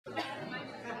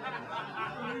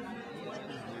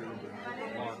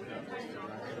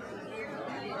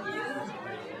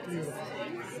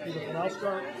I'll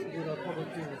start with our public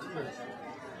hearings first.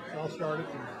 So I'll start it.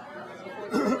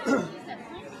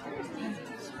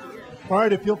 All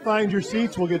right, if you'll find your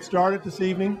seats, we'll get started this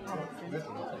evening.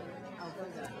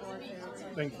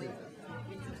 Thank you.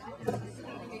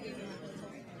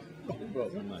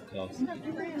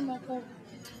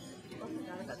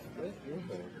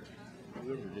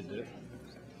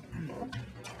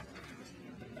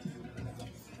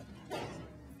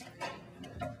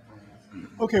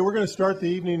 Okay, we're going to start the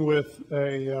evening with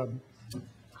the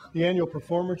annual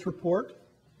performance report.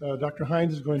 Dr.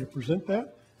 Hines is going to present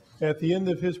that. At the end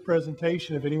of his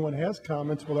presentation, if anyone has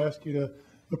comments, we'll ask you to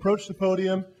approach the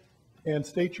podium and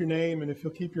state your name, and if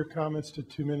you'll keep your comments to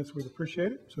 2 minutes, we'd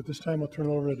appreciate it. So at this time, I'll turn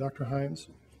it over to Dr. Hines.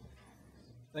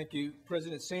 Thank you,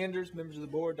 President Sanders, members of the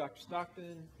board, Dr.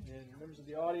 Stockton, and members of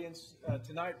the audience.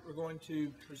 Tonight, we're going to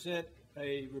present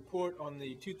a report on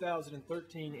the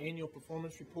 2013 annual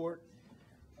performance report.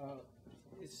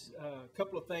 It's a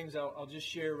couple of things I'll just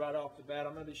share right off the bat.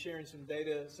 I'm going to be sharing some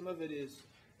data. Some of it is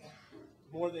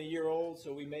more than a year old,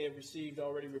 so we may have received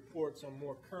already reports on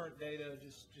more current data,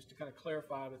 just to kind of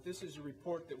clarify. But this is a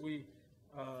report that we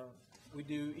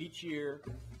do each year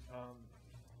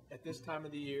at this time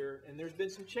of the year, and there's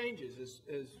been some changes.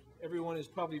 As everyone is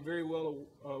probably very well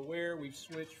aware, we've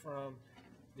switched from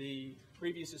the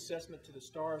previous assessment to the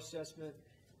STAR assessment,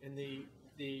 and the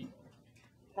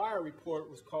prior report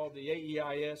was called the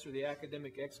AEIS, or the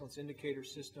Academic Excellence Indicator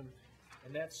System,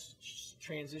 and that's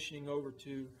transitioning over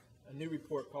to a new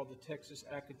report called the Texas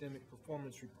Academic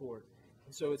Performance Report.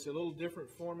 And so it's a little different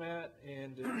format,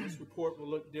 and this report will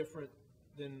look different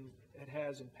than it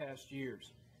has in past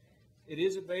years. It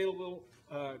is available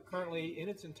currently in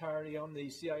its entirety on the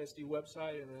CISD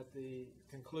website, and at the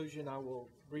conclusion I will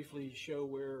briefly show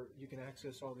where you can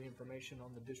access all the information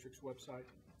on the district's website.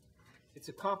 It's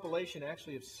a compilation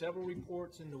actually of several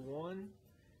reports into one,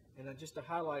 and just to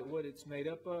highlight what it's made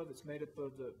up of, it's made up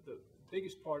of the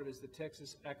biggest part of it is the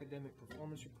Texas Academic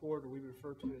Performance Report, or we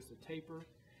refer to it as the TAPER,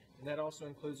 and that also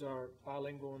includes our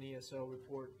bilingual and ESL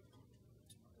report.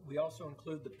 We also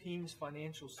include the PEIMS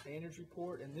Financial Standards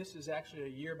Report, and this is actually a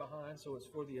year behind, so it's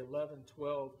for the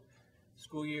 11-12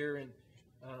 school year, and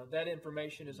that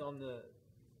information is on the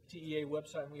TEA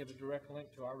website, and we have a direct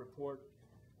link to our report,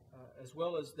 as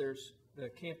well as there's the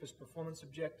campus performance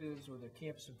objectives, or the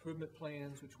campus improvement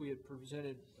plans, which we had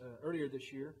presented earlier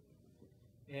this year.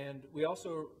 And we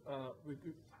also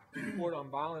report on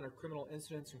violent or criminal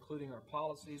incidents, including our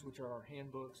policies, which are our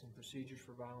handbooks and procedures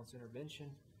for violence intervention.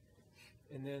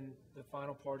 And then the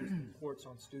final part is reports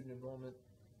on student enrollment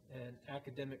and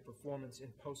academic performance in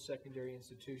post-secondary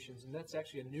institutions. And that's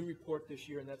actually a new report this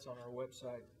year, and that's on our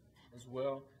website as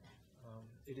well.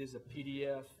 It is a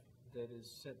PDF that is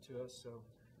sent to us, so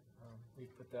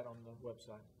we've put that on the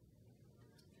website.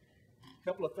 A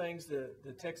couple of things,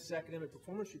 the Texas Academic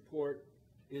Performance Report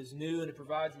is new, and it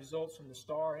provides results from the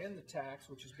STAR and the TAX,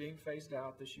 which is being phased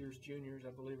out. This year's juniors, I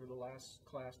believe, are the last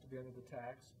class to be under the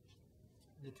TAX.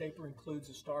 The TAPER includes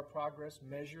a STAR progress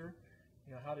measure.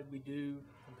 You know, how did we do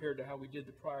compared to how we did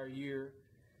the prior year?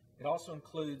 It also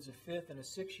includes a 5th and a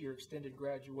 6th-year extended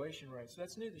graduation rate. So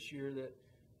that's new this year, that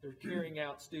they're carrying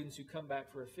out students who come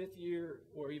back for a 5th year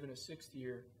or even a 6th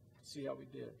year to see how we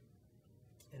did.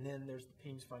 And then there's the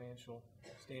PEIMS Financial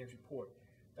Standards Report.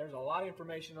 There's a lot of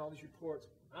information in all these reports.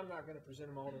 I'm not going to present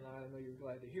them all tonight. I know you're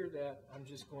glad to hear that. I'm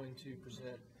just going to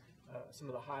present some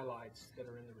of the highlights that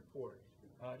are in the report.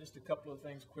 Just a couple of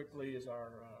things quickly is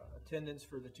our attendance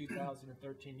for the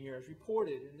 2013 year as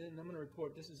reported, and then I'm going to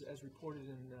report, this is as reported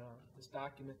in this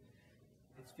document.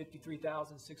 It's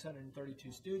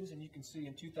 53,632 students, and you can see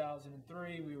in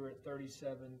 2003 we were at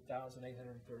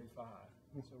 37,835.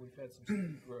 So we've had some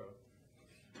steady growth.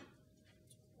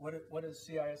 What does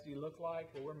CISD look like?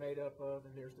 Well, we're made up of,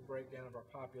 and there's the breakdown of our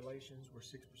populations. We're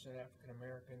 6% African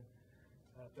American,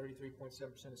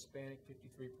 33.7% Hispanic,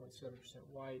 53.7%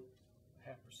 white,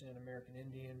 0.5% American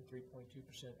Indian,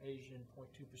 3.2% Asian,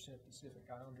 0.2% Pacific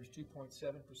Islanders,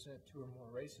 2.7% two or more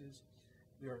races.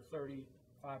 We are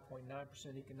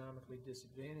 35.9% economically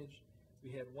disadvantaged.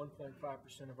 We had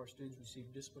 1.5% of our students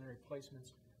receive disciplinary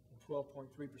placements, and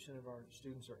 12.3% of our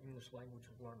students are English language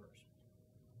learners.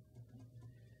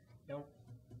 Now,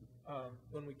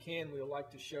 when we can, we would like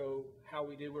to show how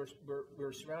we did.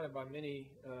 We're surrounded by many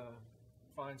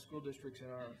fine school districts in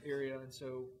our area, and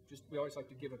so we always like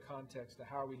to give a context to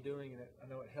how are we doing, and I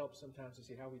know it helps sometimes to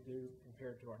see how we do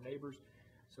compared to our neighbors.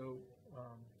 So,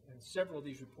 and several of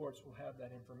these reports will have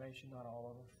that information, not all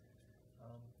of them.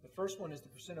 The first one is the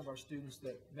percent of our students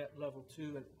that met level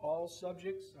 2 in all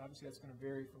subjects. Obviously, that's going to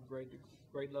vary from grade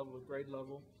level to grade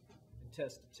level. In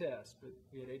test to test, but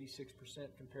we had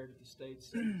 86% compared to the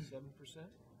state's 77%.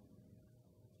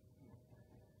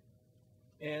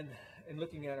 And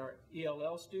looking at our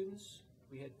ELL students,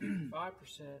 we had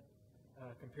 55%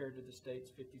 compared to the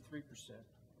state's 53%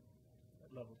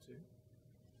 at level 2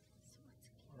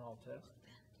 on all tests.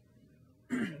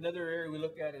 Another area we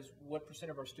look at is what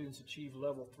percent of our students achieve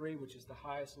level 3, which is the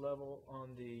highest level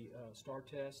on the STAR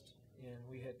test, and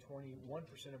we had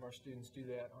 21% of our students do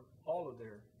that on all of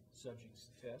their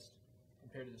subjects test,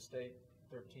 compared to the state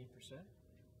 13%.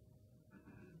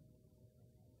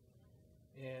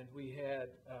 And we had,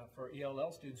 for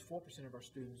ELL students, 4% of our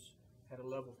students had a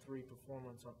level 3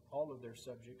 performance on all of their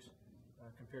subjects,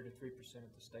 compared to 3%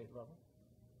 at the state level.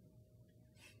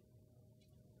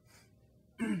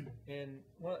 And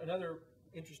another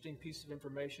interesting piece of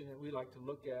information that we like to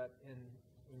look at, and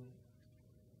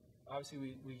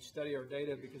obviously we study our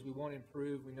data because we want to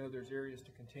improve, we know there's areas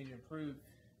to continue to improve,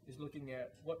 is looking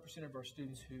at what percent of our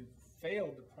students who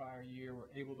failed the prior year were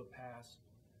able to pass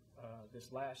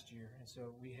this last year. And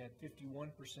so we had 51%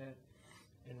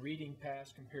 in reading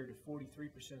pass compared to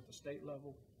 43% at the state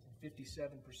level, and 57%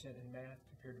 in math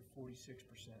compared to 46%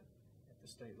 at the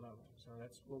state level. So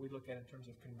that's what we look at in terms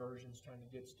of conversions, trying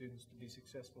to get students to be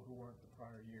successful who weren't the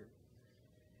prior year.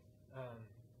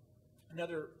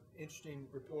 Another interesting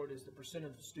report is the percent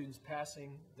of students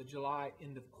passing the July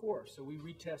end of course. So we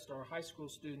retest our high school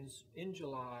students in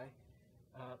July,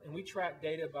 and we track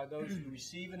data by those who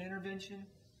receive an intervention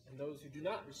and those who do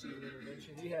not receive an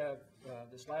intervention. We have,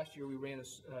 this last year we ran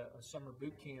a summer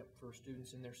boot camp for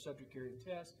students in their subject area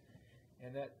test,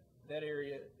 and that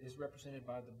area is represented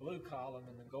by the blue column,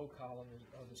 and the gold column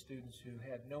are the students who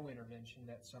had no intervention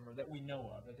that summer that we know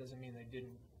of. That doesn't mean they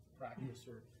didn't practice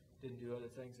or didn't do other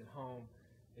things at home.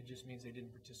 It just means they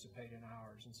didn't participate in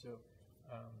ours. And so,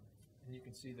 and you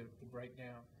can see the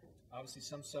breakdown. Obviously,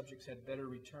 some subjects had better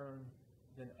return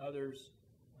than others,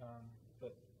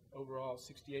 but overall,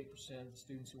 68% of the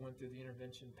students who went through the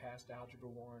intervention passed Algebra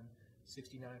 1,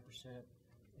 69%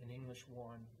 in English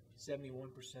 1, 71%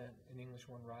 in English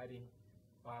 1 writing.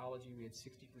 Biology, we had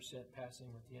 60%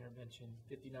 passing with the intervention,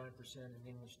 59% in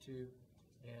English 2,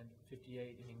 and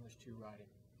 58% in English 2 writing.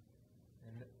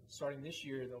 And starting this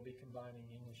year, they'll be combining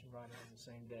English and writing on the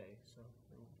same day. So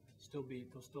they'll still be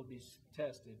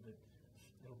tested, but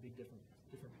it'll be different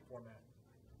format.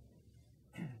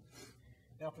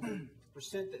 Now, for the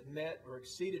percent that met or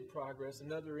exceeded progress,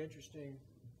 another interesting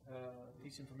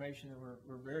piece of information that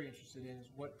we're very interested in is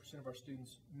what percent of our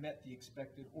students met the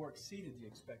expected or exceeded the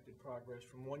expected progress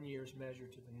from one year's measure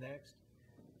to the next.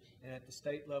 And at the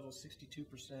state level,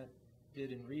 62%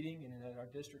 did in reading, and at our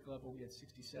district level, we had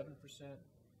 67%,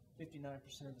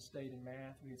 59% of the state in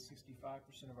math. We had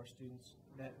 65% of our students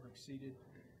met or exceeded.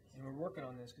 And we're working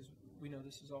on this because we know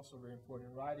this is also very important.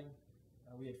 In writing,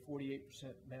 we had 48%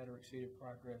 met or exceeded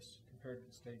progress compared to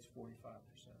the state's 45%.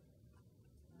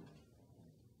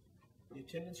 The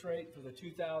attendance rate for the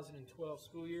 2012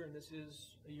 school year, and this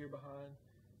is a year behind,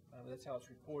 that's how it's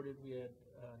reported. We had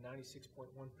 96.1%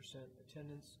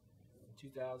 attendance in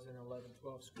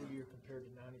 2011-12 school year compared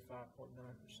to 95.9%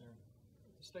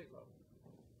 at the state level.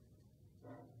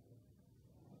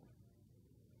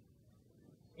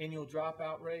 Annual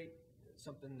dropout rate,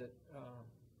 something that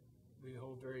we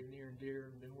hold very near and dear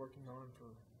and been working on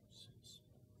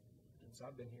since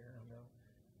I've been here. I know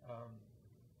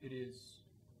it is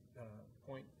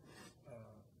 0.1%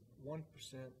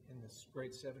 in the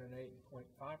grades 7 and 8, and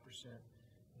 0.5%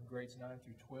 in grades 9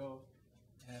 through 12.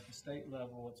 And at the state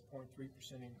level, it's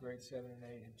 0.3% in grades 7 and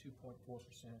 8, and 2.4%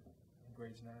 in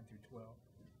grades 9 through 12.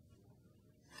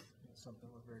 It's something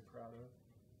we're very proud of.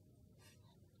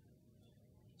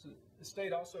 So the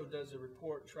state also does a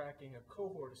report tracking a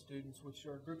cohort of students, which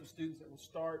are a group of students that will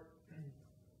start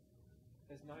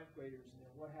as ninth graders, and then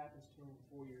what happens to them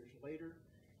 4 years later.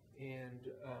 And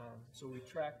so we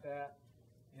track that,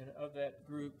 and of that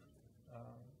group,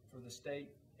 for the state,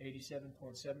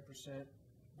 87.7%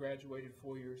 graduated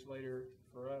 4 years later.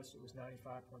 For us, it was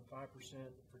 95.5%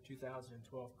 for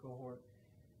 2012 cohort.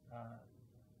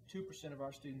 2% of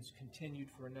our students continued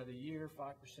for another year,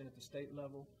 5% at the state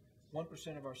level.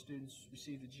 1% of our students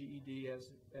received the GED as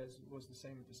was the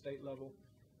same at the state level,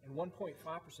 and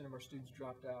 1.5% of our students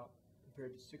dropped out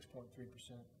compared to 6.3%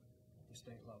 at the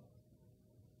state level.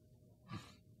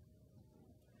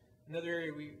 Another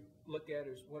area we look at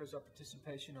is what is our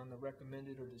participation on the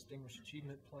recommended or distinguished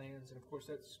achievement plans, and of course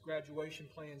that's graduation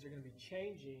plans are going to be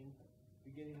changing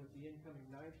beginning with the incoming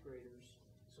ninth graders,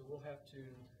 so we'll have to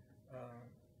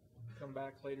come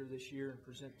back later this year and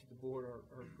present to the board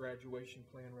our graduation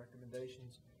plan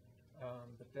recommendations.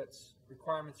 But that's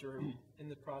requirements are in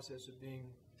the process of being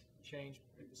changed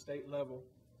at the state level.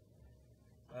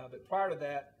 But prior to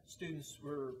that, students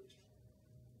were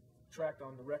tracked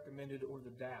on the recommended or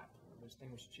the DAP, the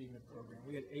Distinguished Achievement Program.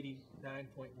 We had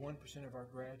 89.1% of our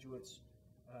graduates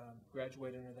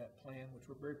graduate under that plan, which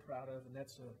we're very proud of, and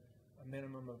that's a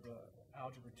minimum of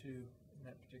Algebra 2 in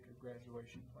that particular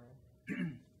graduation plan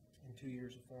in 2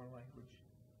 years of foreign language,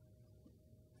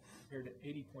 compared to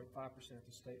 80.5% at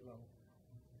the state level.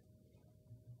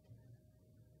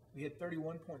 We had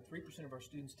 31.3% of our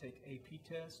students take AP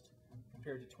test,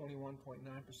 compared to 21.9%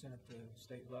 at the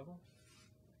state level.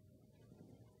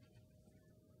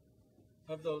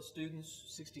 Of those students,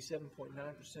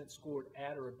 67.9% scored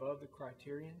at or above the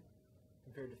criterion,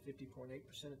 compared to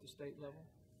 50.8% at the state level.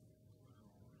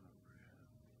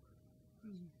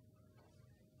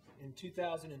 In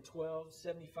 2012,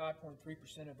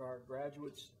 75.3% of our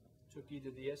graduates took either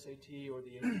the SAT or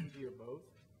the ACT or both,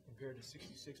 compared to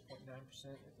 66.9%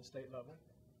 at the state level.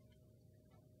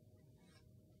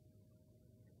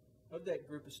 Of that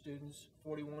group of students,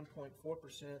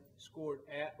 41.4% scored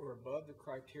at or above the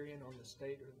criterion on the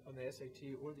state or on the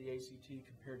SAT or the ACT,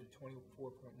 compared to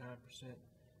 24.9%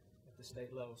 at the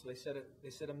state level. So they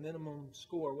set a minimum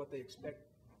score, what they expect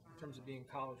in terms of being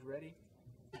college ready,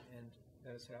 and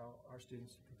that is how our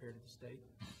students compare to the state.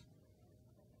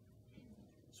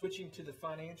 Switching to the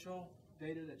financial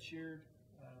data that's shared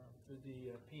through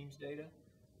the PEAMS data,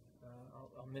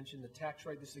 I'll mention the tax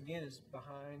rate. This again is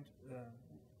behind.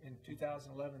 In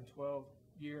 2011-12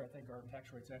 year, I think our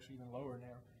tax rate's actually even lower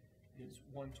now. It's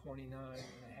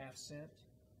 129.5 cents.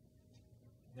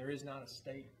 There is not a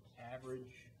state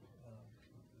average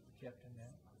kept in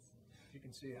that. You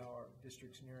can see how our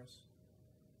districts near us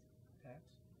tax.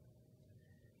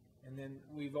 And then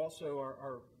we've also,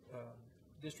 our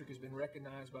district has been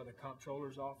recognized by the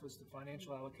Comptroller's Office. The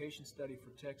Financial Allocation Study for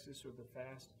Texas, or the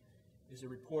FAST, is a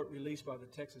report released by the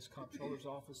Texas Comptroller's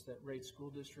Office that rates school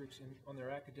districts on their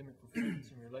academic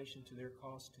performance in relation to their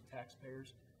costs to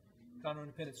taxpayers. Conroe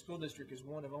Independent School District is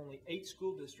one of only 8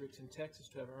 school districts in Texas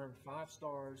to have earned 5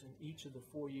 stars in each of the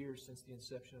 4 years since the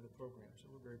inception of the program. So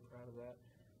we're very proud of that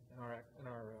in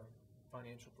our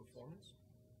financial performance.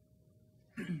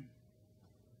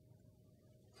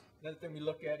 Another thing we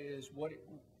look at is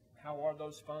how are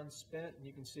those funds spent, and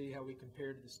you can see how we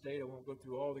compare to the state. I won't go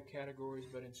through all the categories,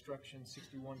 but instruction,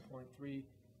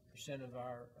 61.3% of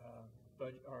our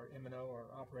budget, our M&O,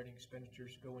 our operating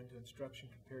expenditures, go into instruction,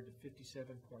 compared to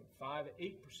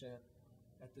 57.58%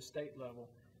 at the state level.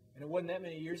 And it wasn't that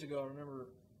many years ago. I remember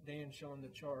Dan showing the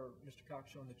chart, Mr.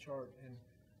 Cox showing the chart, and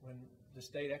when the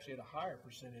state actually had a higher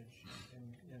percentage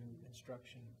in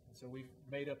instruction. And so we've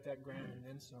made up that ground and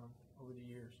then some over the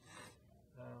years.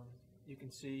 You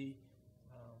can see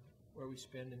where we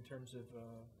spend in terms of,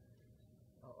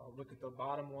 I'll look at the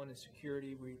bottom one is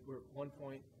security. We're at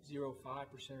 1.05%,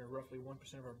 or roughly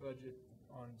 1% of our budget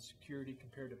on security,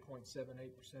 compared to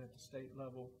 0.78% at the state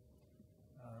level.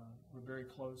 We're very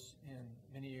close in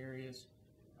many areas.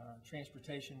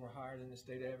 Transportation, we're higher than the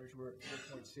state average. We're at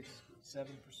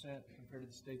 4.67% compared to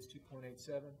the state's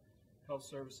 2.87%. Health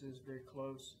services, very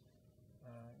close.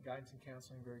 Guidance and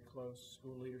counseling, very close.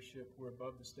 School leadership, we're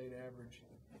above the state average.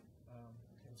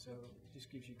 And so it just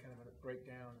gives you kind of a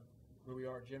breakdown of where we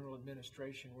are. General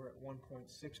administration, we're at 1.6%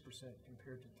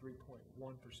 compared to 3.1%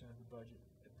 of the budget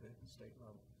at the state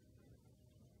level.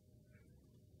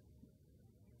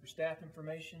 For staff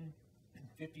information,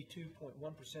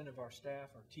 52.1% of our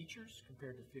staff are teachers,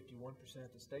 compared to 51%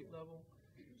 at the state level.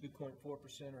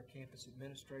 2.4% are campus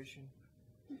administration,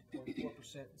 0.4%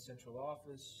 in central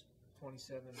office,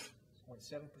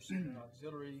 27.7% in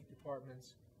auxiliary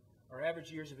departments. Our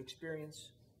average years of experience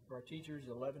for our teachers is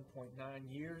 11.9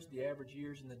 years. The average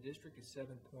years in the district is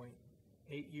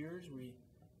 7.8 years. We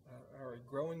are a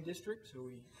growing district, so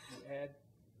we add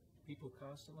people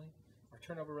constantly. Our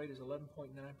turnover rate is 11.9%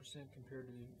 compared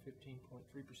to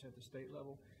 15.3% at the state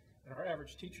level. And our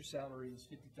average teacher salary is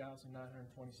 $50,927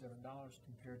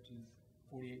 compared to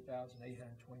 $48,821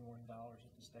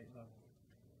 at the state level.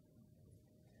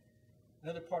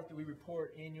 Another part that we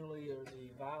report annually are the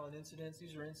violent incidents.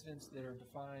 These are incidents that are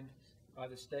defined by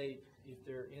the state. If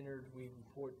they're entered, we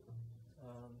report.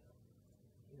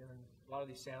 A lot of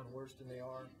these sound worse than they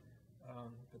are.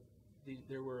 But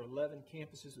there were 11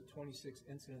 campuses with 26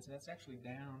 incidents, and that's actually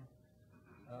down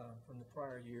from the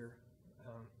prior year.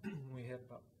 We had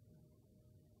about,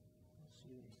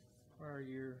 prior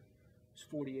year was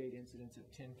 48 incidents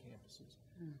at 10 campuses.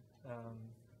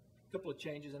 A couple of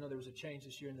changes. I know there was a change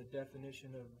this year in the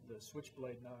definition of the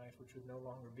switchblade knife, which would no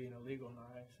longer be an illegal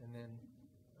knife. And then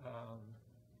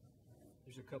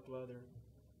there's a couple other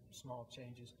small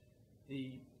changes.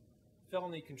 The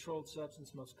felony controlled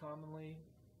substance most commonly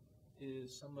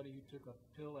is somebody who took a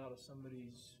pill out of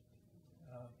somebody's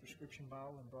prescription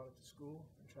bottle and brought it to school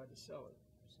and tried to sell it.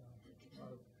 So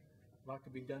a lot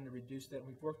could be done to reduce that.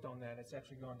 We've worked on that. It's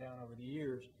actually gone down over the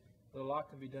years, but a lot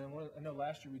can be done. I know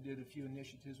last year we did a few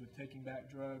initiatives with taking back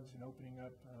drugs and opening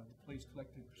up the police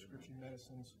collected prescription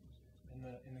medicines in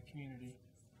the community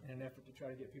in an effort to try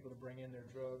to get people to bring in their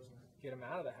drugs and get them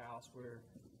out of the house where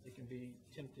it can be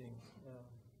tempting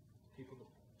people to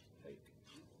take.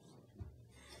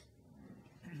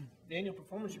 The annual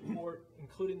performance report,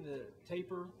 including the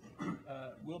taper,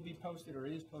 will be posted or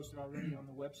is posted already on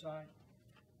the website.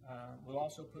 We'll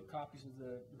also put copies of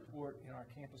the report in our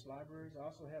campus libraries. I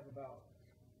also have about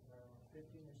 15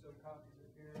 or so copies of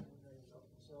here when they help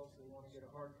themselves. They want to get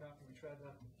a hard copy. We tried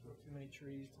not to throw too many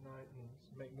trees tonight and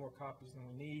make more copies than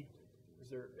we need.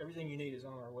 Everything you need is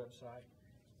on our website.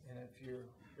 And if you're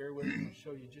bear with me, I'll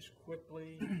show you just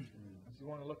quickly. If you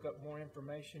want to look up more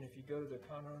information, if you go to the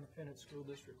Conroe Independent School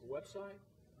District website,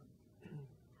 if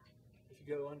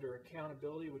you go under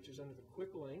accountability, which is under the quick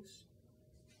links,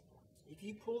 if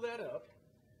you pull that up,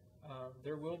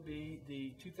 there will be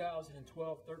the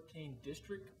 2012-13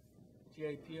 district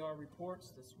TAPR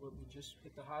reports. That's what we just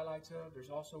hit the highlights of. There's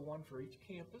also one for each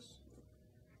campus.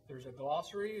 There's a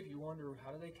glossary if you wonder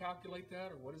how do they calculate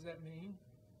that or what does that mean.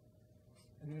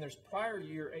 And then there's prior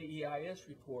year AEIS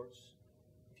reports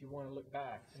if you want to look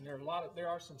back. And there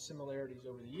are some similarities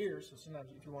over the years, so sometimes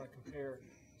if you want to compare,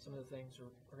 some of the things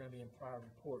are going to be in prior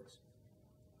reports.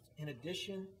 In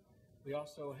addition, we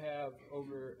also have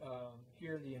over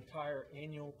here the entire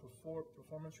annual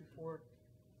performance report.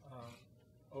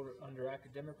 Under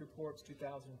academic reports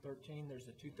 2013, there's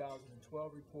the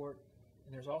 2012 report,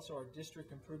 and there's also our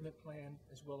district improvement plan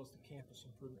as well as the campus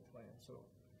improvement plan. So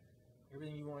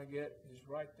everything you want to get is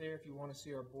right there. If you want to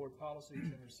see our board policies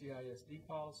under CISD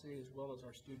policy as well as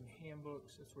our student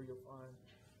handbooks, that's where you'll find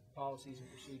policies and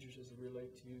procedures as they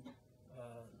relate to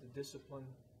the discipline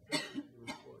of the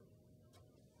report.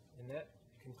 And that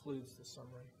concludes the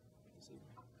summary this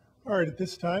evening. All right, at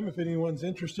this time, if anyone's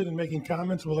interested in making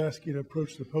comments, we'll ask you to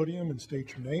approach the podium and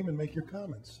state your name and make your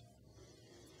comments.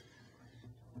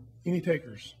 Any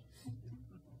takers?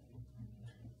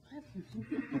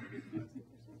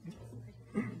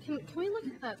 Can we look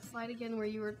at that slide again where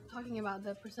you were talking about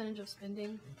the percentage of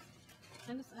spending?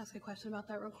 Can I just ask a question about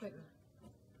that real quick?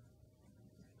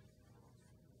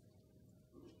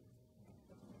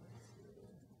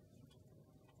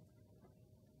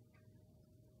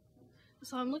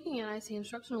 So I'm looking at, I see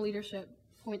instructional leadership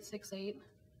 0.68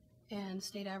 and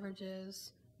state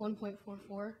averages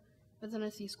 1.44, but then I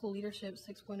see school leadership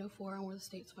 6.04 and where the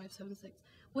state's 5.76.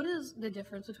 What is the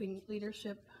difference between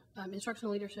leadership,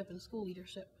 instructional leadership and school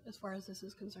leadership as far as this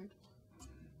is concerned?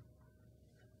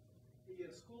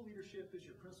 The school leadership is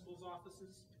your principal's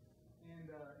offices, and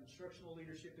instructional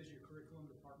leadership is your curriculum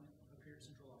department up here at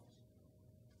central office.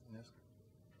 Yes.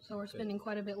 So we're spending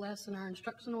quite a bit less in our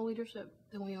instructional leadership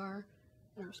than we are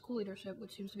in our school leadership,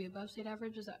 which seems to be above state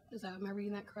average. Is that am I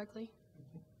reading that correctly?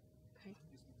 Okay.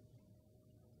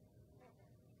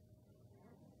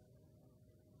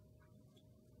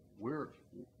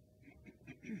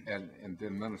 And the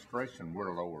administration,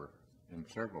 we're lower in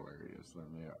several areas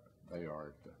than they are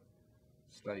at the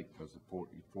state because you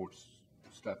force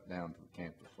stuff down to the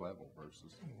campus level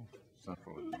versus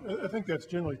central. I think that's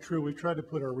generally true. We try to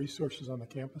put our resources on the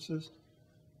campuses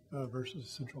versus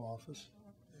central office.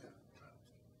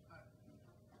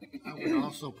 I would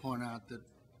also point out that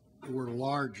we're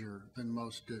larger than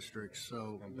most districts,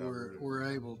 so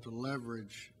we're able to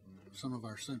leverage some of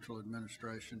our central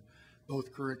administration,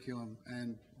 both curriculum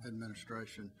and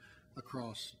administration,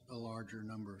 across a larger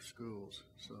number of schools.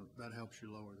 So that helps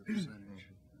you lower the percentage.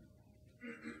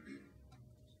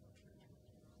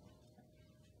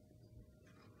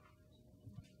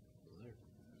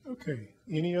 Okay,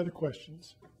 any other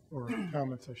questions or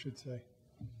comments, I should say?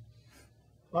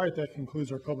 All right, that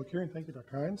concludes our public hearing. Thank you,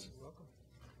 Dr. Hines. You're welcome.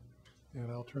 And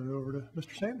I'll turn it over to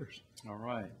Mr. Sanders. All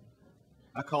right.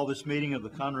 I call this meeting of the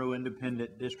Conroe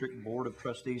Independent District Board of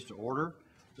Trustees to order.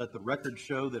 Let the record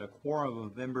show that a quorum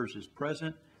of members is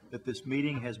present, that this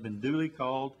meeting has been duly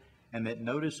called, and that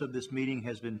notice of this meeting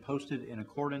has been posted in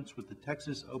accordance with the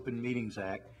Texas Open Meetings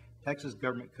Act, Texas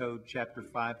Government Code, Chapter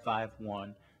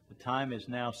 551. The time is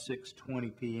now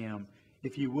 6:20 p.m.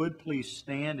 If you would, please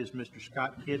stand as Mr.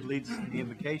 Scott Kidd leads the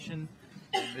invocation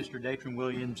and Mr. Datron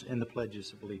Williams in the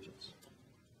pledges of allegiance.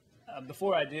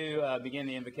 Before I do begin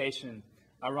the invocation,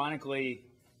 ironically,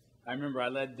 I remember I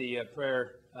led the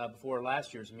prayer before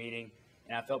last year's meeting,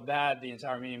 and I felt bad the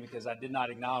entire meeting because I did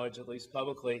not acknowledge, at least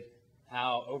publicly,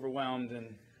 how overwhelmed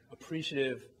and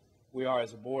appreciative we are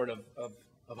as a board of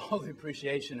all the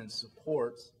appreciation and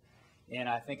support. And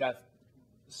I think I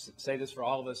say this for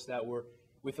all of us, that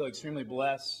we feel extremely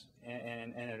blessed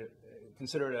and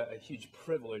consider it a huge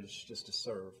privilege just to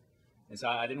serve. And so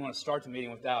I didn't want to start the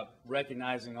meeting without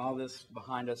recognizing all this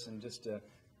behind us and just to,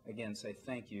 again, say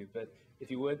thank you. But if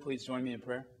you would, please join me in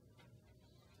prayer.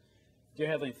 Dear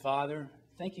Heavenly Father,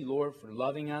 thank you, Lord, for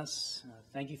loving us.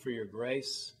 Thank you for your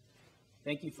grace.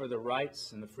 Thank you for the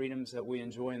rights and the freedoms that we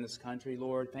enjoy in this country,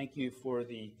 Lord. Thank you for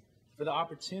the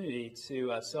opportunity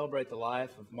to celebrate the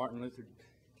life of Martin Luther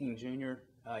King Jr.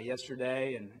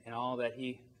 Yesterday and all that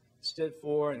he stood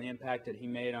for and the impact that he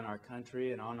made on our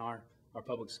country and on our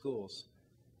public schools.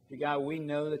 Dear God, we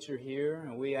know that you're here,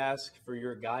 and we ask for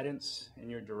your guidance and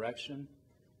your direction.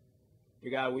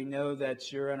 Dear God, we know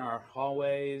that you're in our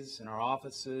hallways, in our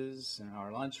offices, in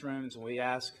our lunchrooms, and we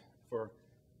ask for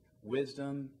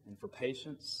wisdom and for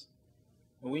patience.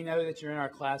 And we know that you're in our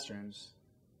classrooms,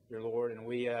 dear Lord, and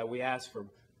we ask for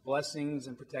blessings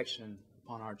and protection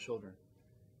upon our children.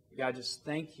 God, just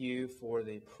thank you for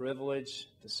the privilege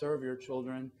to serve your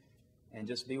children, and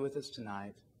just be with us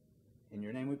tonight. In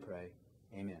your name we pray.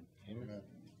 Amen. Amen.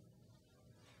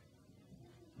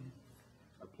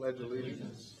 I pledge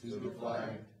allegiance to the flag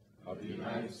of the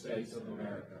United States of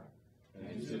America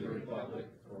and to the republic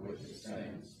for which it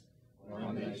stands,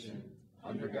 one nation,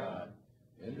 under God,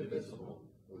 indivisible,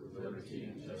 with liberty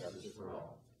and justice for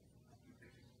all.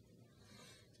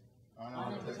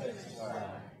 On the Texas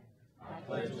flag, I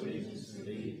pledge allegiance to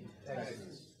thee,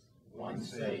 Texas, one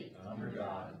state, under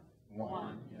God,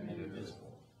 one and indivisible.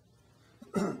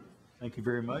 Thank you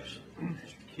very much,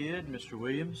 Mr. Kidd, Mr.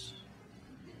 Williams.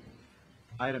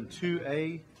 Item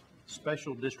 2A,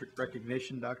 Special District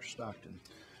Recognition, Dr. Stockton.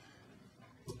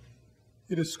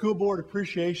 It is School Board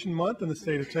Appreciation Month in the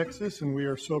state of Texas, and we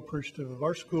are so appreciative of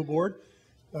our school board.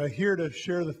 Here to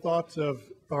share the thoughts of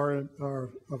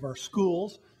our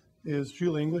schools is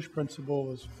Julie English,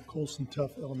 principal of Colson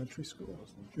Tough Elementary School.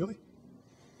 Julie?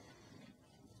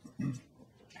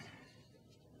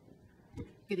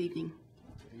 Good evening.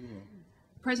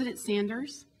 President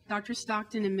Sanders, Dr.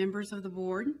 Stockton, and members of the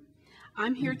board,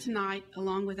 I'm here tonight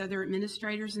along with other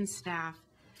administrators and staff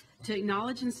to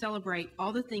acknowledge and celebrate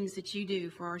all the things that you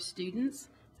do for our students,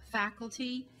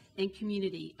 faculty, and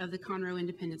community of the Conroe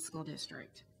Independent School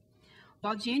District.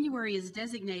 While January is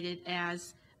designated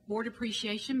as Board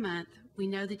Appreciation Month, we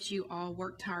know that you all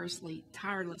work tirelessly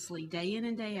day in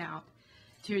and day out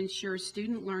to ensure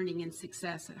student learning and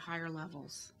success at higher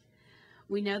levels.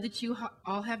 We know that you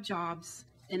all have jobs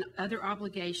and other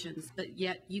obligations, but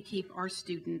yet you keep our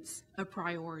students a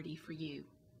priority for you.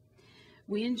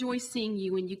 We enjoy seeing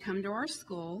you when you come to our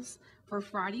schools for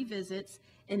Friday visits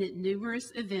and at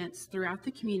numerous events throughout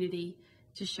the community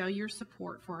to show your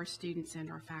support for our students and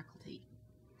our faculty.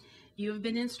 You have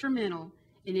been instrumental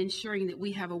in ensuring that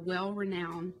we have a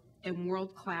well-renowned and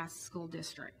world-class school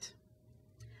district.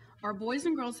 Our boys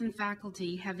and girls and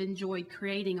faculty have enjoyed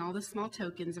creating all the small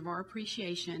tokens of our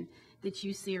appreciation that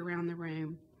you see around the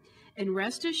room. And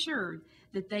rest assured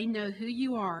that they know who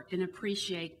you are and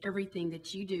appreciate everything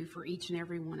that you do for each and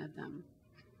every one of them.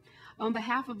 On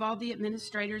behalf of all the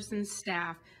administrators and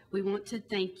staff, we want to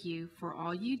thank you for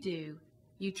all you do.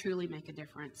 You truly make a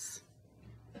difference.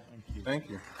 Thank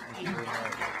you. Thank you very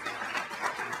much.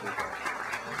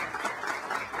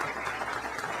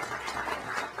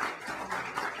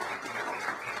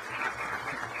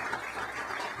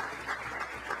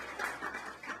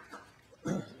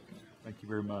 Thank you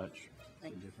very much.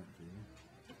 Thank you.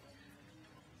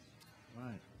 All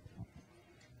right.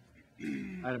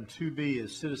 Item 2B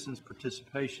is citizens'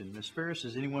 participation. Ms. Ferris,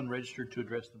 is anyone registered to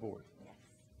address the board?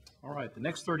 All right, the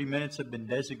next 30 minutes have been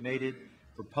designated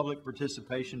for public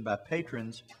participation by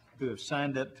patrons who have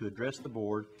signed up to address the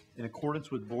board in accordance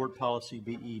with Board Policy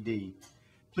BED.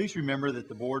 Please remember that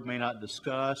the board may not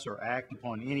discuss or act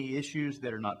upon any issues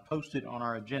that are not posted on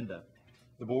our agenda.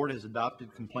 The board has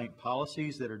adopted complaint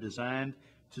policies that are designed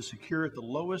to secure at the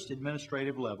lowest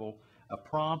administrative level a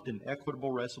prompt and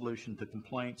equitable resolution to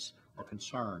complaints or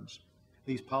concerns.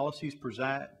 These policies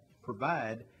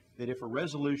provide that if a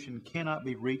resolution cannot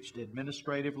be reached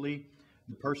administratively,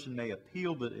 the person may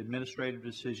appeal the administrative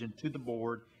decision to the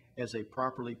board as a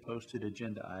properly posted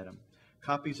agenda item.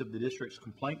 Copies of the district's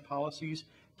complaint policies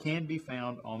can be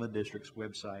found on the district's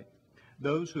website.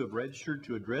 Those who have registered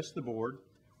to address the board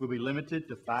will be limited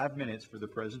to 5 minutes for the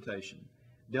presentation.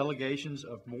 Delegations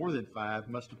of more than 5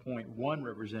 must appoint one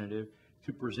representative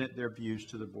to present their views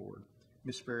to the board.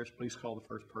 Ms. Ferris, please call the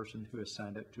first person who has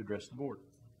signed up to address the board.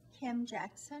 Kim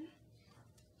Jackson.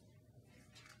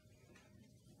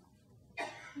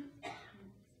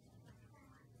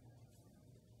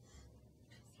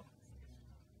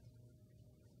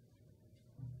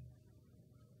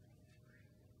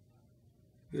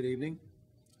 Good evening.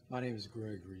 My name is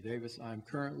Gregory Davis. I'm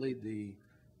currently the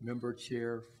member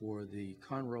chair for the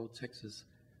Conroe, Texas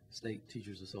State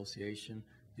Teachers Association.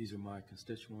 These are my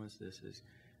constituents. This is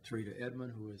Tarita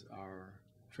Edmond, who is our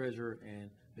treasurer, and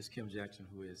Ms. Kim Jackson,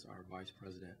 who is our vice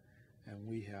president. And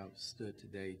we have stood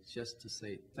today just to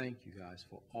say thank you guys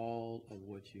for all of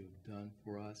what you've done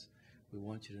for us. We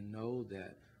want you to know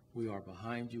that we are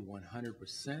behind you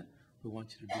 100%. We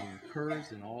want you to be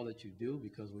encouraged in all that you do,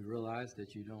 because we realize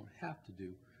that you don't have to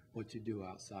do what you do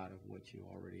outside of what you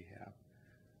already have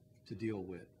to deal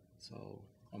with. So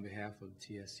on behalf of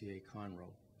TSCA Conroe,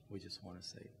 we just want to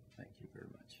say thank you very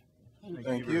much.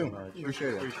 Thank you very much.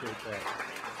 Appreciate it. Appreciate that.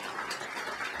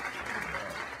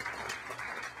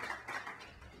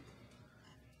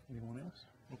 Anyone else?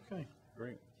 Okay,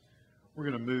 great. We're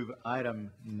going to move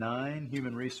item 9,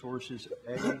 Human Resources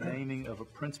A, naming of a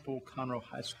principal, Conroe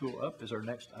High School, up as our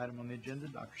next item on the agenda.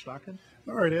 Dr. Stockton?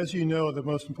 All right, as you know, the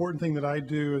most important thing that I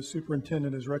do as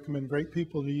superintendent is recommend great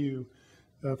people to you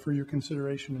for your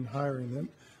consideration in hiring them.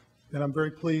 And I'm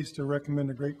very pleased to recommend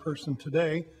a great person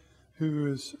today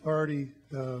who is already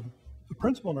the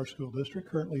principal in our school district,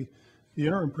 currently the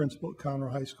interim principal at Conroe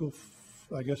High School,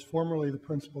 I guess formerly the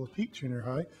principal of Peak Junior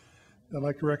High. I'd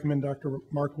like to recommend Dr.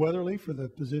 Mark Weatherly for the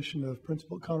position of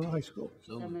principal at Conroe High School.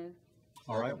 So moved.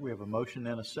 All right, we have a motion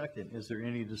and a second. Is there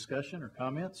any discussion or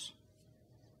comments?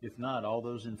 If not, all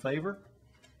those in favor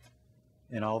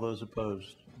and all those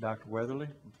opposed? Dr. Weatherly?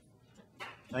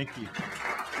 Thank you.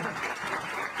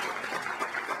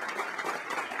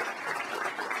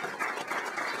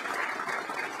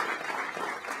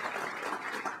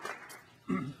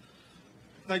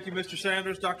 Thank you, Mr.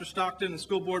 Sanders, Dr. Stockton, and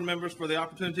school board members for the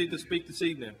opportunity to speak this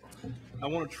evening. I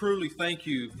want to truly thank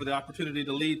you for the opportunity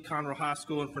to lead Conroe High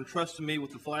School and for entrusting me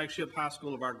with the flagship high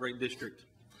school of our great district.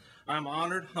 I am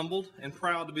honored, humbled, and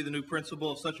proud to be the new principal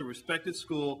of such a respected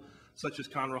school such as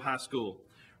Conroe High School.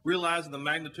 Realizing the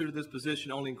magnitude of this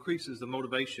position only increases the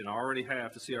motivation I already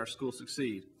have to see our school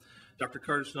succeed. Dr.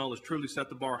 Curtis Knoll has truly set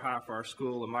the bar high for our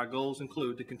school, and my goals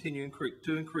include to continue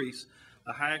to increase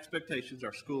the high expectations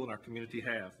our school and our community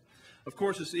have. Of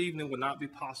course, this evening would not be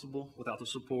possible without the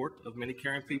support of many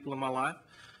caring people in my life.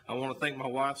 I want to thank my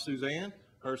wife, Suzanne,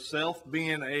 herself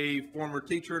being a former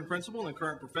teacher and principal and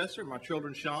current professor, my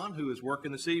children, Sean, who is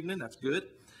working this evening, that's good,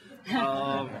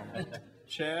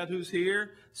 Chad, who's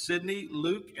here, Sydney,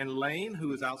 Luke, and Lane,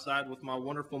 who is outside with my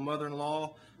wonderful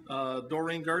mother-in-law,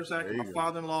 Doreen Gerzak, and my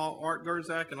father-in-law, Art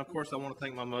Gerzak, and of course, I want to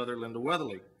thank my mother, Linda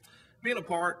Weatherly.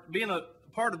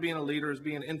 Part of being a leader is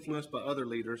being influenced by other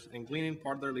leaders and gleaning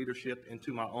part of their leadership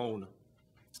into my own.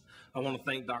 I want to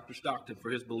thank Dr. Stockton for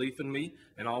his belief in me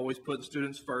and always putting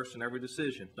students first in every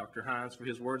decision, Dr. Hines for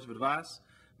his words of advice,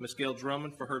 Ms. Gail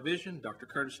Drummond for her vision, Dr.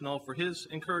 Curtis Knoll for his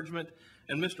encouragement,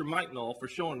 and Mr. Mike Knoll for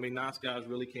showing me nice guys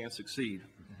really can succeed.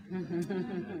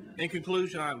 In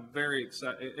conclusion, I'm very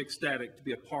ecstatic to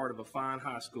be a part of a fine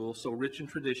high school so rich in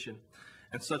tradition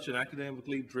and such an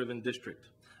academically driven district.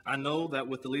 I know that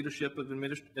with the leadership of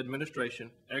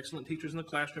administration, excellent teachers in the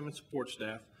classroom and support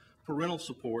staff, parental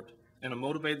support, and a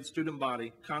motivated student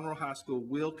body, Conroe High School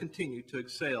will continue to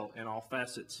excel in all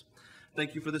facets.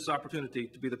 Thank you for this opportunity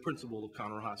to be the principal of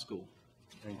Conroe High School.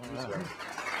 Thank you, sir.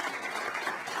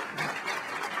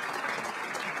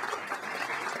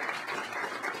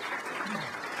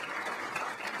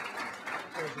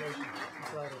 Congratulations. I'm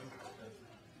proud of you.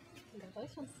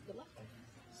 Congratulations. Good luck.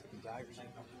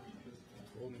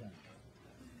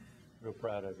 Real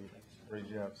proud of you.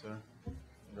 Great job, sir.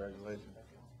 Congratulations.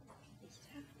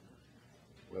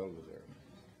 Well deserved.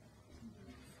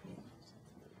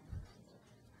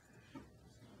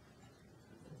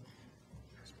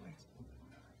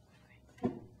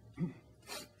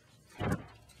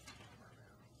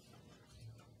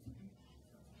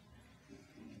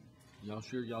 Y'all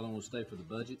sure y'all don't want to stay for the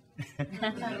budget?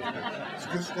 It's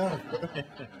good stuff.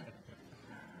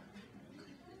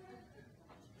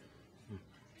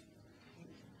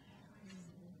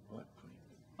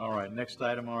 All right, next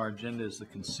item on our agenda is the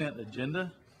consent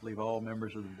agenda. I believe all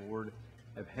members of the board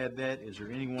have had that. Is there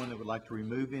anyone that would like to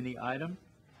remove any item?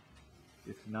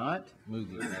 If not,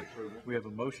 we have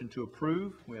a motion to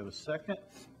approve. We have a second.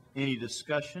 Any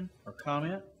discussion or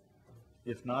comment?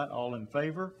 If not, all in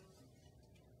favor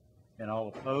and all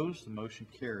opposed, the motion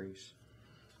carries.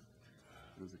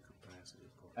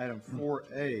 Item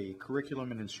 4A,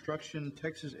 Curriculum and Instruction,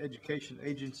 Texas Education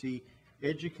Agency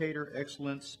Educator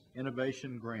Excellence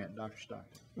Innovation Grant. Dr.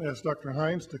 Stockton. I ask Dr.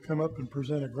 Hines to come up and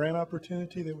present a grant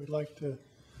opportunity that we'd like to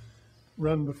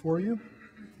run before you.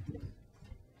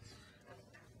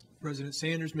 President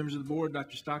Sanders, members of the board,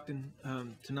 Dr. Stockton,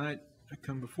 tonight I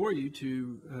come before you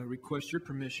to request your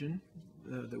permission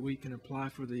that we can apply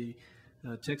for the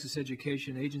Texas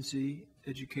Education Agency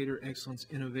Educator Excellence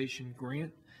Innovation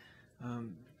Grant.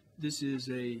 This is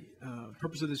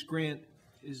purpose of this grant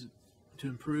is to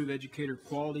improve educator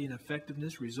quality and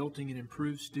effectiveness, resulting in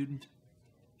improved student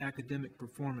academic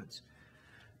performance.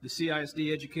 The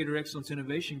CISD Educator Excellence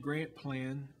Innovation Grant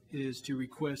Plan is to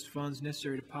request funds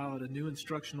necessary to pilot a new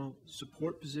instructional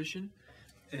support position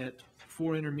at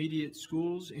 4 intermediate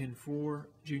schools and 4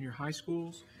 junior high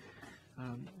schools.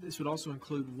 This would also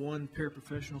include 1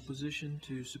 paraprofessional position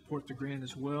to support the grant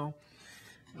as well.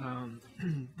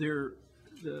 There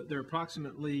are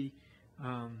approximately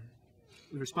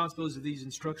the responsibilities of these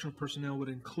instructional personnel would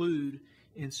include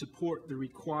and support the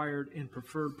required and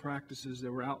preferred practices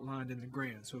that were outlined in the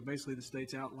grant. So basically the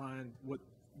state's outlined what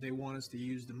they want us to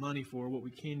use the money for, what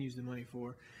we can use the money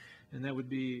for, and that would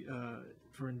be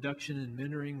for induction and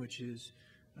mentoring, which is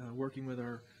working with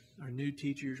our new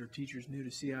teachers or teachers new to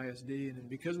CISD. And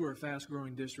because we're a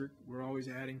fast-growing district, we're always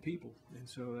adding people, and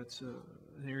so that's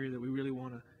an area that we really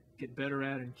want to get better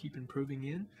at and keep improving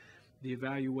in. The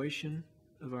evaluation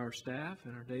of our staff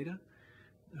and our data,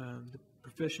 the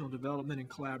professional development and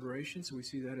collaboration. So we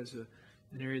see that as an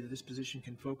area that this position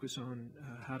can focus on,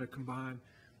 how to combine,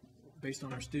 based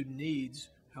on our student needs,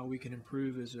 how we can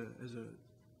improve as a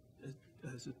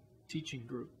teaching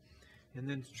group. And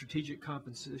then strategic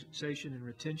compensation and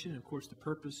retention. Of course, the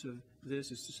purpose of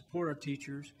this is to support our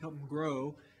teachers, help them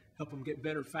grow, help them get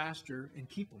better faster, and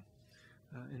keep them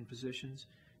in positions.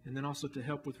 And then also to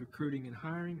help with recruiting and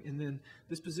hiring. And then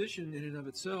this position in and of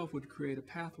itself would create a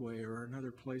pathway or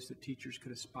another place that teachers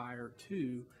could aspire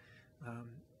to,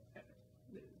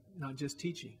 not just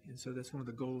teaching. And so that's one of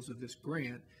the goals of this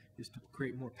grant, is to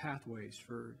create more pathways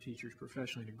for teachers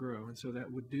professionally to grow. And so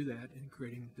that would do that in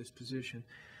creating this position.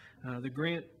 The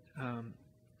grant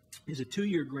is a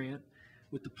 2-year grant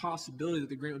with the possibility that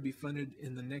the grant would be funded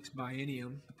in the next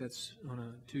biennium, but that's on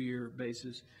a 2-year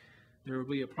basis. There will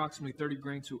be approximately 30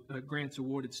 grants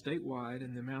awarded statewide,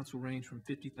 and the amounts will range from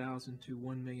 $50,000 to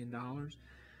 $1 million.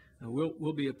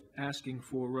 We'll be asking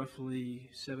for roughly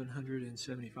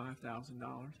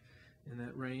 $775,000 in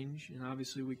that range, and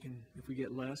obviously we can, if we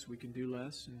get less, we can do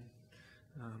less, and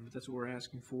but that's what we're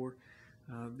asking for.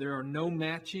 There are no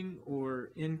matching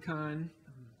or in-kind.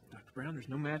 Dr. Brown, there's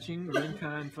no matching or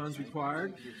in-kind funds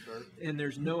required, and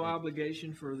there's no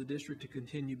obligation for the district to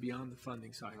continue beyond the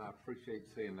funding cycle. I appreciate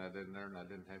seeing that in there, and I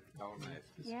didn't have to call and ask.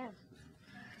 Yeah.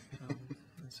 And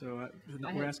so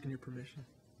we're asking your permission.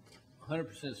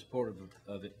 100% supportive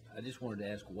of it. I just wanted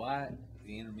to ask why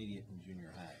the intermediate and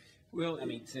junior high? Well, I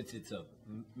mean, since it's a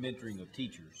mentoring of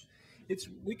teachers.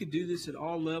 We could do this at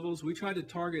all levels. We try to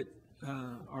target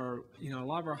a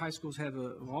lot of our high schools have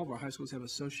all of our high schools have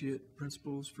associate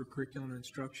principals for curriculum and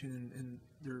instruction, and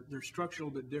they're structured a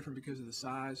little bit different because of the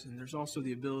size. And there's also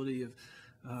the ability of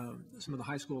some of the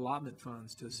high school allotment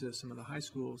funds to assist some of the high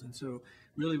schools. And so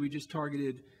really we just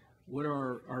targeted what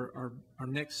are our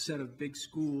next set of big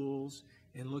schools,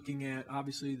 and looking at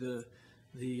obviously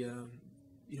we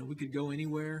could go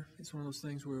anywhere. It's one of those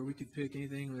things where we could pick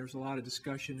anything. There's a lot of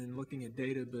discussion and looking at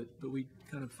data, but we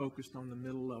kind of focused on the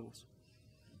middle levels.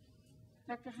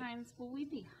 Dr. Hines, will we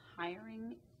be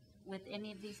hiring with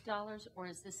any of these dollars, or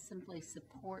is this simply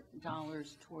support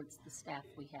dollars towards the staff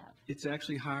we have? It's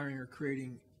actually hiring or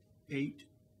creating 8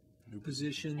 new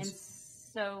positions. And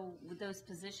so with those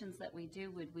positions that we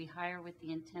do, would we hire with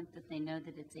the intent that they know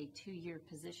that it's a 2-year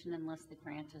position unless the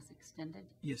grant is extended?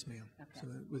 Yes, ma'am. Okay. So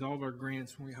with all of our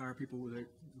grants, when we hire people,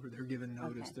 they're given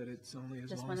notice that it's only as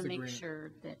Just long as the grant. Just want to make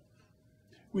sure that.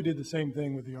 We did the same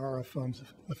thing with the RF funds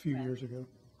a few years ago.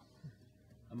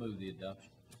 I move the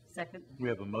adoption. Second. We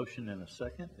have a motion and a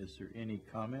second. Is there any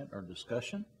comment or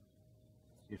discussion?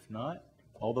 If not,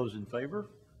 all those in favor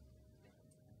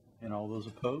and all those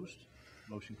opposed?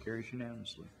 Motion carries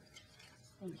unanimously.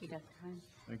 Thank you, Dr. Hines.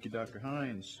 Thank you, Dr.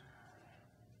 Hines.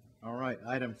 All right,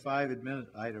 item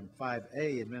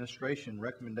 5A, administration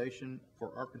recommendation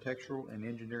for architectural and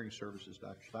engineering services.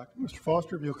 Dr. Stockton. Mr.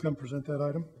 Foster, if you'll come present that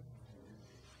item.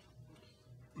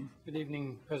 Good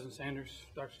evening, President Sanders,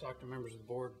 Dr. Stockton, members of the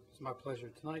board. It's my pleasure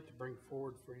tonight to bring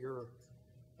forward for your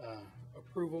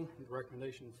approval the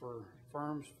recommendation for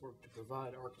firms to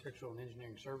provide architectural and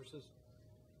engineering services.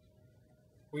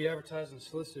 We advertised and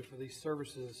solicited for these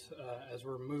services as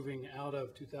we're moving out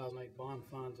of 2008 bond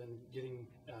funds and getting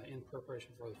in preparation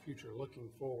for the future. Looking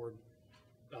forward,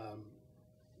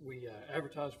 we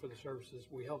advertised for the services.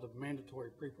 We held a mandatory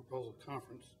pre-proposal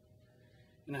conference,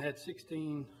 and I had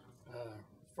 16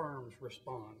 firms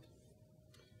respond.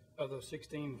 Of those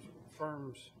 16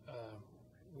 firms,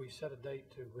 we set a date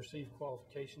to receive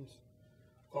qualifications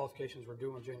Qualifications were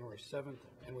due on January 7th,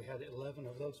 and we had 11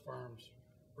 of those firms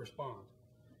respond.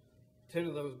 10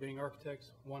 of those being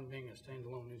architects, 1 being a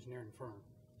standalone engineering firm.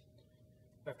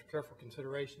 After careful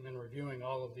consideration and reviewing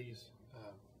all of these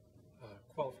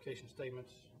qualification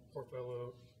statements,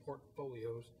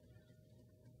 portfolios,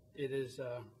 it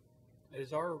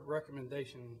is our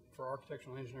recommendation for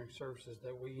architectural engineering services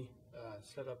that we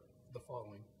set up the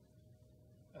following.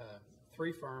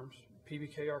 3 firms,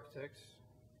 PBK Architects,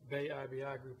 Bay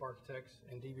IBI Group Architects,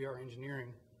 and DBR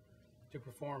Engineering to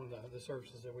perform the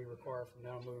services that we require from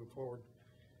now moving forward,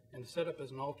 and set up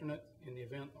as an alternate in the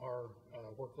event our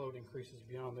workload increases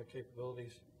beyond their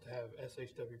capabilities to have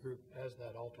SHW Group as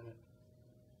that alternate.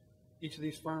 Each of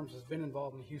these firms has been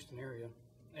involved in the Houston area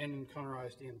and in Conroe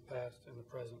ISD in the past and the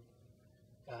present.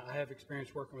 I have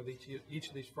experience working with each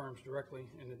of these firms directly,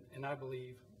 and I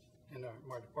believe, and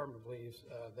my department believes,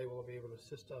 they will be able to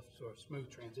assist us to a smooth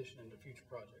transition into future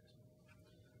projects.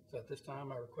 So at this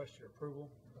time, I request your approval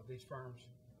of these firms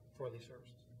for these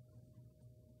services.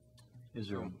 Is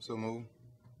there, So move.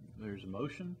 there's a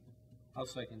motion I'll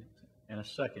second it. and a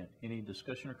second. Any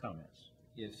discussion or comments?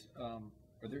 Yes, are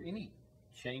there any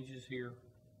changes here?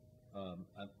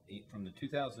 From the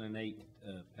 2008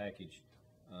 package,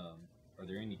 are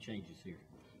there any changes here?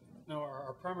 No,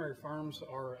 our primary firms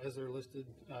are, as they're listed,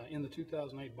 in the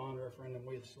 2008 bond referendum,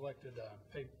 we had selected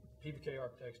PBK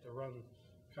Architects to run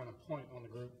kind of point on the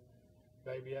group.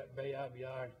 Bay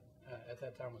IBI, at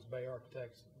that time was Bay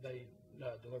Architects. They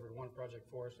delivered 1 project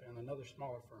for us, and another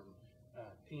smaller firm,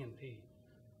 P&P,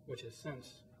 which has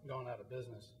since gone out of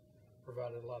business,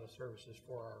 provided a lot of services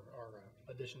for our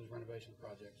additions renovation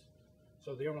projects.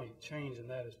 So the only change in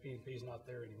that is P&P is not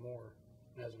there anymore.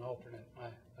 And as an alternate,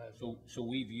 So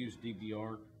we've used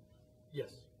DVR? Yes.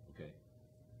 Okay.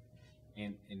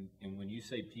 And when you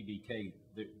say PBK,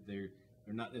 they're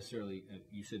not necessarily,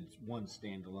 you said it's one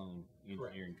standalone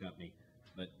engineering company,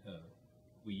 but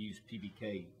we use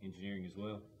PBK engineering as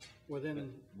well?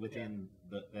 Within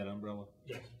that umbrella?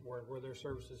 Yes, where their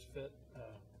services fit.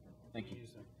 Thank you.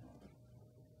 Use them.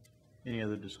 Any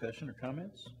other discussion or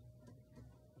comments?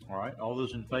 All right, all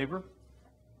those in favor?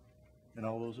 And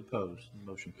all those opposed? The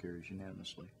motion carries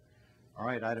unanimously. All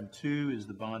right, item 2 is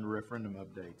the bond referendum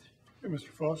update. Okay, Mr.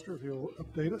 Foster, if you'll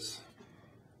update us.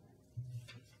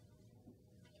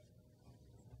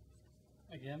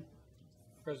 Again,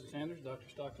 President Sanders, Dr.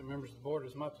 Stockton, members of the board, it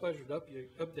is my pleasure to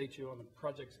update you on the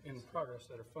projects in progress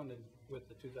that are funded with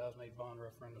the 2008 bond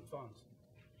referendum funds.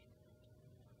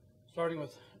 Starting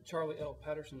with Charlie L.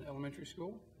 Patterson Elementary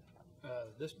School,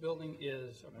 this building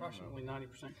is approximately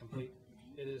 90% complete.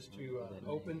 It is to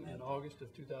open in August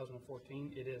of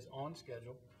 2014. It is on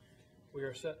schedule. We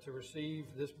are set to receive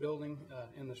this building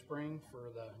in the spring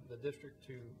for the district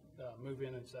to move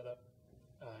in and set up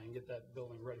and get that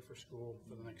building ready for school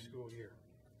for the next school year.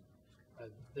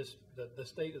 The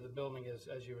state of the building is,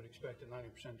 as you would expect, at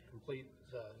 90% complete.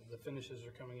 The finishes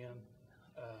are coming in.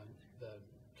 The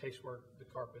casework, the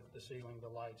carpet, the ceiling, the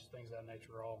lights, things of that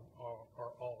nature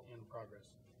are all in progress.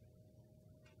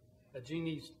 At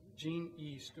Gene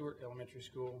E. Stewart Elementary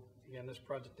School, again, this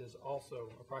project is also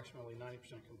approximately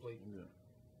 90% complete.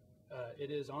 It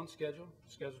is on scheduled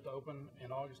to open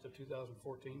in August of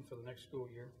 2014 for the next school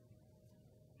year.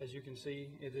 As you can see,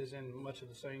 it is in much of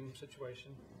the same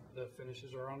situation. The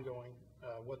finishes are ongoing.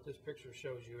 What this picture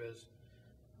shows you is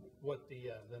what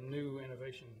the new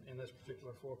innovation in this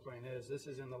particular floor plan is. This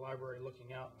is in the library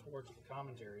looking out towards the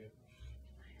commons area.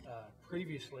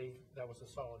 Previously, that was a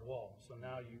solid wall. So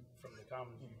now from the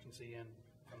commons you can see in,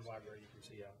 from the library you can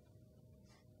see out.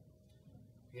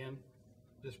 Again,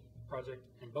 this project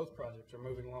and both projects are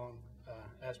moving along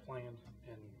as planned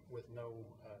and with no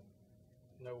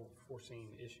foreseen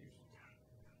issues.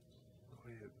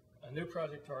 A new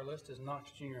project to our list is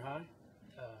Knox Junior High.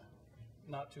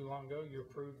 Not too long ago, you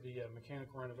approved the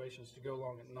mechanical renovations to go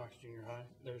along at Knox Junior High.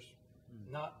 There's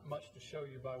not much to show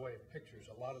you by way of pictures.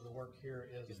 A lot of the work here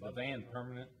is the van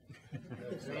permanent? No.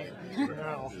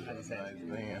 That's a nice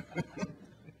van.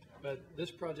 But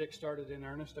this project started in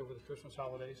earnest over the Christmas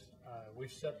holidays.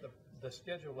 We've set the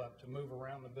schedule up to move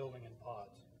around the building in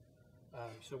pods.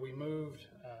 So we moved,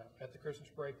 at the Christmas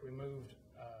break, we moved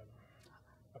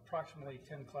approximately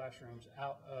 10 classrooms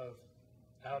out of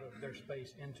their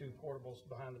space into portables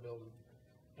behind the building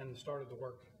and started the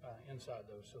work inside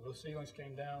those. So those ceilings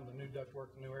came down, the new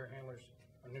ductwork, the new air handlers,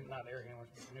 or not air handlers,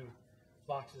 but new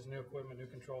boxes, new equipment, new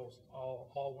controls,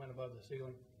 all went above the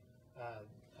ceiling.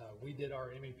 We did our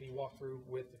MEP walkthrough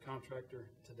with the contractor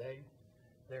today.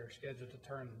 They're scheduled to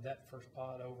turn that first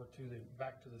pod over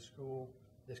back to the school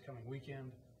this coming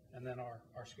weekend, and then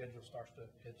our schedule starts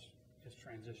its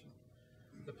transition.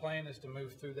 The plan is to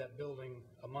move through that building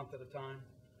a month at a time.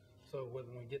 So when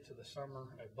we get to the summer,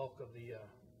 a bulk of the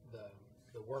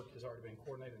work has already been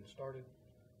coordinated and started,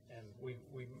 and we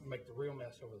make the real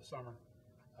mess over the summer.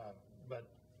 But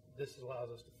this allows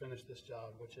us to finish this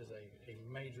job, which is a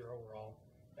major overhaul,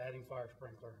 adding fire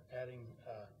sprinkler,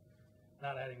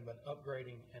 not adding, but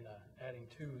upgrading and adding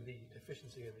to the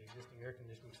efficiency of the existing air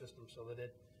conditioning system so that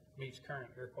it meets current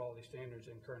air quality standards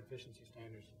and current efficiency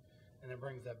standards, and then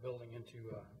brings that building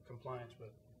into compliance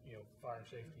with, fire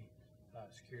safety,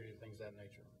 security, and things of that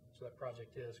nature. So that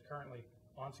project is currently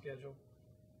on schedule,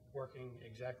 working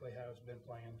exactly how it's been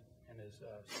planned, and is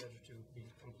scheduled to be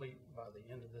complete by the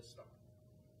end of this summer.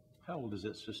 How old is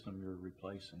that system you're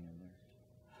replacing in there?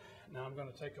 Now, I'm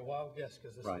going to take a wild guess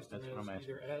because the Right, system that's what I'm is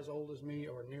either as old as me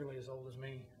or nearly as old as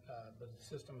me, but the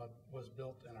system was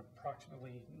built in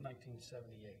approximately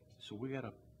 1978. So we got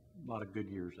a lot of good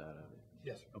years out of it.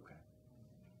 Yes, sir. Okay.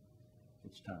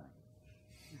 It's time.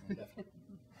 Definitely.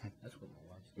 That's what my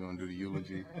wife's. You want to do the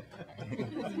eulogy?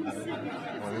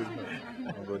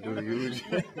 Want to go do the eulogy?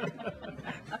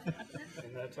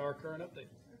 And that's our current update.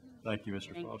 Thank you,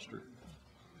 Mr. Foster.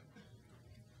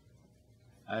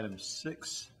 Item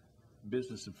 6,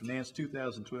 Business and Finance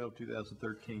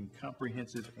 2012-2013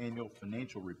 Comprehensive Annual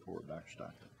Financial Report. Dr.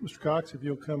 Stockton. Mr. Cox, if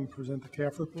you'll come present the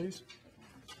CAFR, please.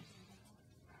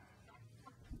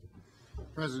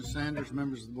 President Sanders,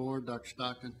 members of the board, Dr.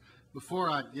 Stockton. Before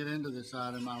I get into this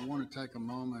item, I want to take a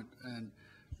moment and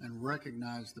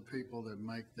recognize the people that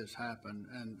make this happen.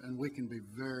 And we can be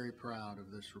very proud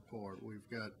of this report. We've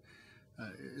got,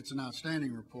 it's an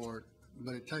outstanding report,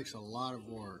 but it takes a lot of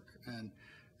work. And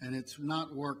it's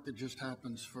not work that just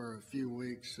happens for a few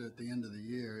weeks at the end of the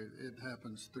year. It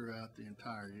happens throughout the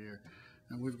entire year.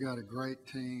 And we've got a great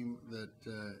team that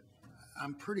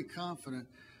I'm pretty confident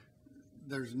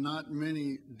there's not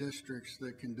many districts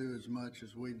that can do as much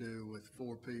as we do with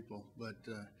 4 people. But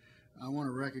I want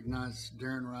to recognize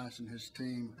Darren Rice and his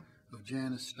team of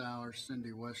Janice Stowers, Cindy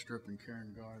Westrup, and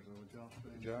Karen Garza. Would y'all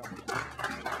stand? Good job.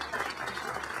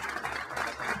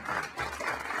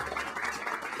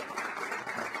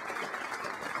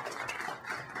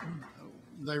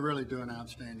 They really do an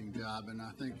outstanding job, and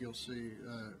I think you'll see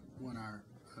when our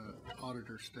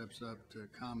auditor steps up to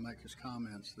make his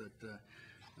comments that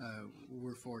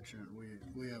we're fortunate.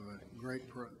 We have a great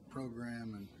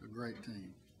program and a great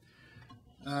team.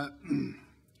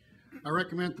 I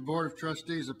recommend the Board of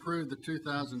Trustees approve the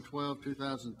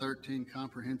 2012-2013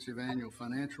 Comprehensive Annual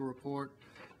Financial Report.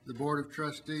 The Board of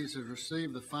Trustees has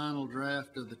received the final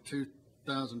draft of the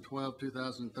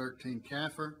 2012-2013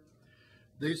 CAFR.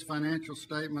 These financial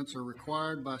statements are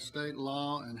required by state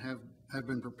law and have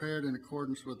been prepared in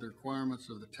accordance with the requirements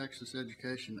of the Texas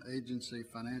Education Agency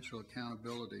Financial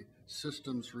Accountability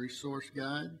Systems Resource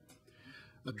Guide.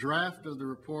 A draft of the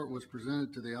report was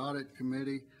presented to the Audit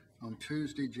Committee on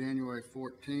Tuesday, January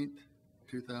 14th,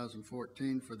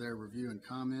 2014 for their review and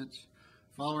comments.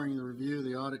 Following the review,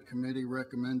 the Audit Committee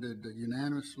recommended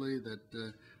unanimously that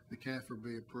the CAFR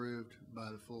be approved by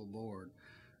the full board.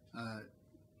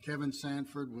 Kevin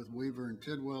Sanford with Weaver and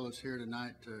Tidwell is here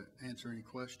tonight to answer any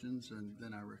questions, and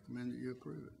then I recommend that you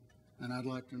approve it. And I'd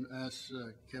like to ask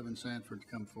Kevin Sanford to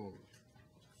come forward.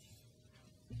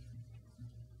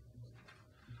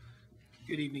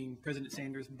 Good evening, President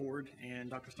Sanders, Board, and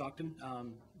Dr. Stockton.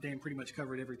 Dan pretty much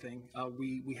covered everything.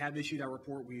 We have issued our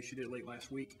report. We issued it late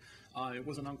last week. It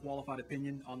was an unqualified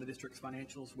opinion on the district's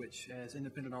financials, which as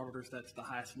independent auditors, that's the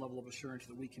highest level of assurance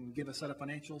that we can give a set of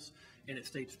financials. And it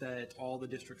states that all the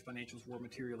district's financials were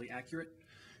materially accurate.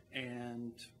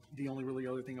 And the only really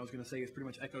other thing I was going to say is pretty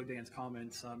much echo Dan's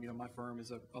comments. My firm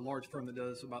is a large firm that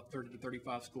does about 30 to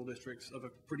 35 school districts of a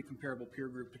pretty comparable peer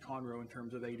group to Conroe in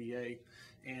terms of ADA.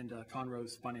 And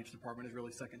Conroe's financial department is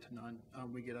really second to none.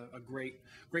 We get a great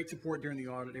support during the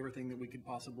audit. Everything that we could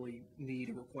possibly need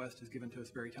or request is given to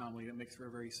us very timely. It makes for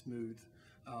a very smooth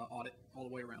audit all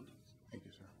the way around. Thank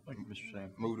you, sir. Thank you, Mr.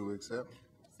 Sanford. Move to accept.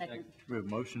 Second. We have a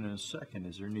motion and a second.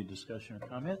 Is there any discussion or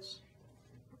comments?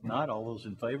 If not, all those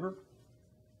in favor?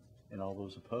 And all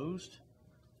those opposed?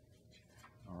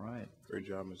 All right. Great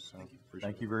job, Mr. Sanford.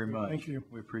 Thank you very much. Thank you.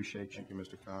 We appreciate you. Thank you,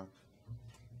 Mr. Cox.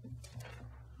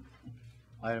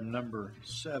 Item number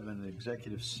 7, the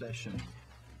executive session.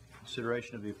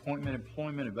 Consideration of the appointment,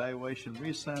 employment, evaluation,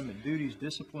 reassignment, duties,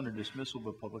 discipline, or dismissal of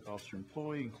a public officer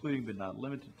employee, including but not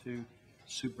limited to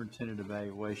superintendent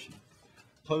evaluation.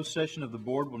 Closed session of the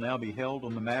board will now be held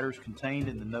on the matters contained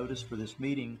in the notice for this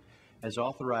meeting as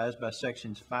authorized by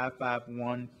sections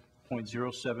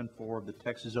 551.074 of the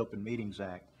Texas Open Meetings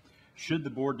Act. Should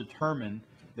the board determine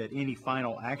that any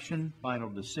final action, final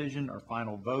decision, or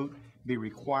final vote be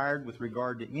required with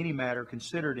regard to any matter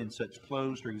considered in such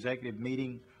closed or executive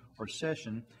meeting or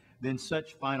session, then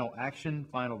such final action,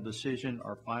 final decision,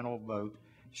 or final vote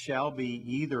shall be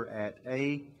either at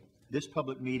A, this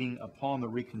public meeting upon the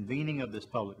reconvening of this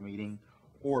public meeting,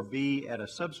 or B, at a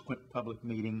subsequent public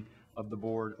meeting of the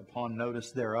board upon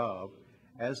notice thereof,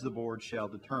 as the board shall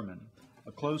determine.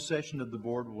 A closed session of the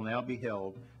board will now be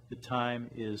held. The time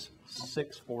is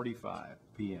 6:45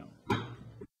 p.m.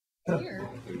 Here.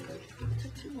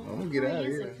 I'm gonna get out of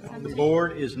here. The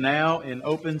board is now in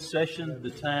open session.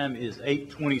 The time is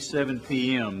 8:27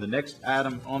 p.m. The next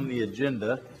item on the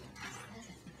agenda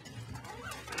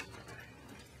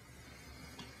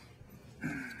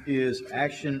is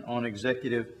action on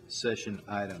executive session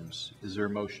items. Is there a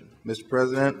motion? Mr.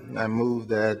 President, I move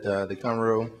that the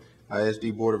Conroe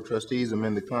ISD Board of Trustees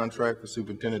amend the contract for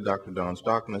Superintendent Dr. Don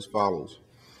Stockton as follows.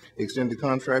 Extend the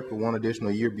contract for one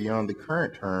additional year beyond the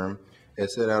current term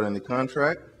as set out in the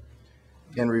contract,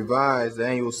 and revise the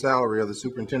annual salary of the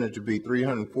superintendent to be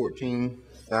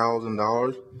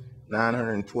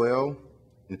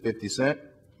 $314,912.50,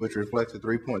 which reflects a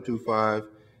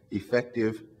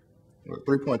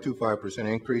 3.25%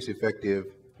 increase effective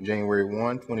January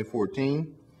 1,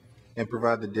 2014, and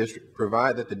provide that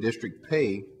the district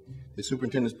pay the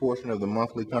superintendent's portion of the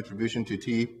monthly contribution to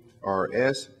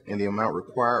TRS in the amount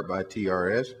required by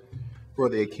TRS for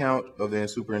the account of the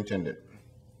superintendent.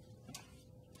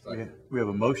 We have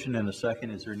a motion and a second.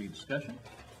 Is there any discussion?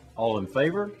 All in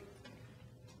favor?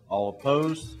 All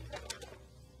opposed?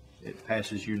 It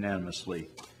passes unanimously.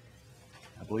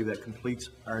 I believe that completes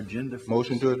our agenda.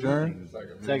 Motion to adjourn?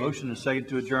 Second. Motion and second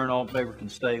to adjourn. All in favor can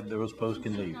stay. Those opposed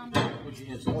can leave.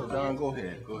 Don, go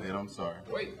ahead. Go ahead. I'm sorry.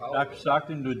 Dr.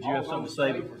 Stockton, did you have something to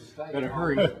say? Better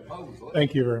hurry.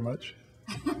 Thank you very much.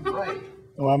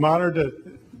 Well, I'm honored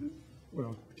to,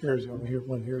 well, Kara's the only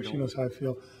one here. She knows how I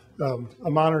feel.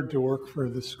 I'm honored to work for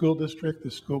the school district,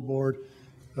 the school board,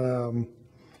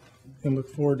 and look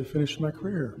forward to finishing my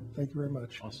career. Thank you very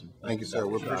much. Awesome. Thank you, sir.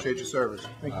 We appreciate your service.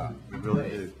 Thank you. We really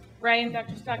do. Ray and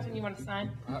Dr. Stockton, you want to sign?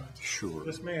 Sure.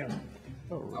 Yes, ma'am.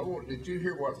 Did you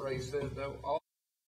hear what Ray said, though?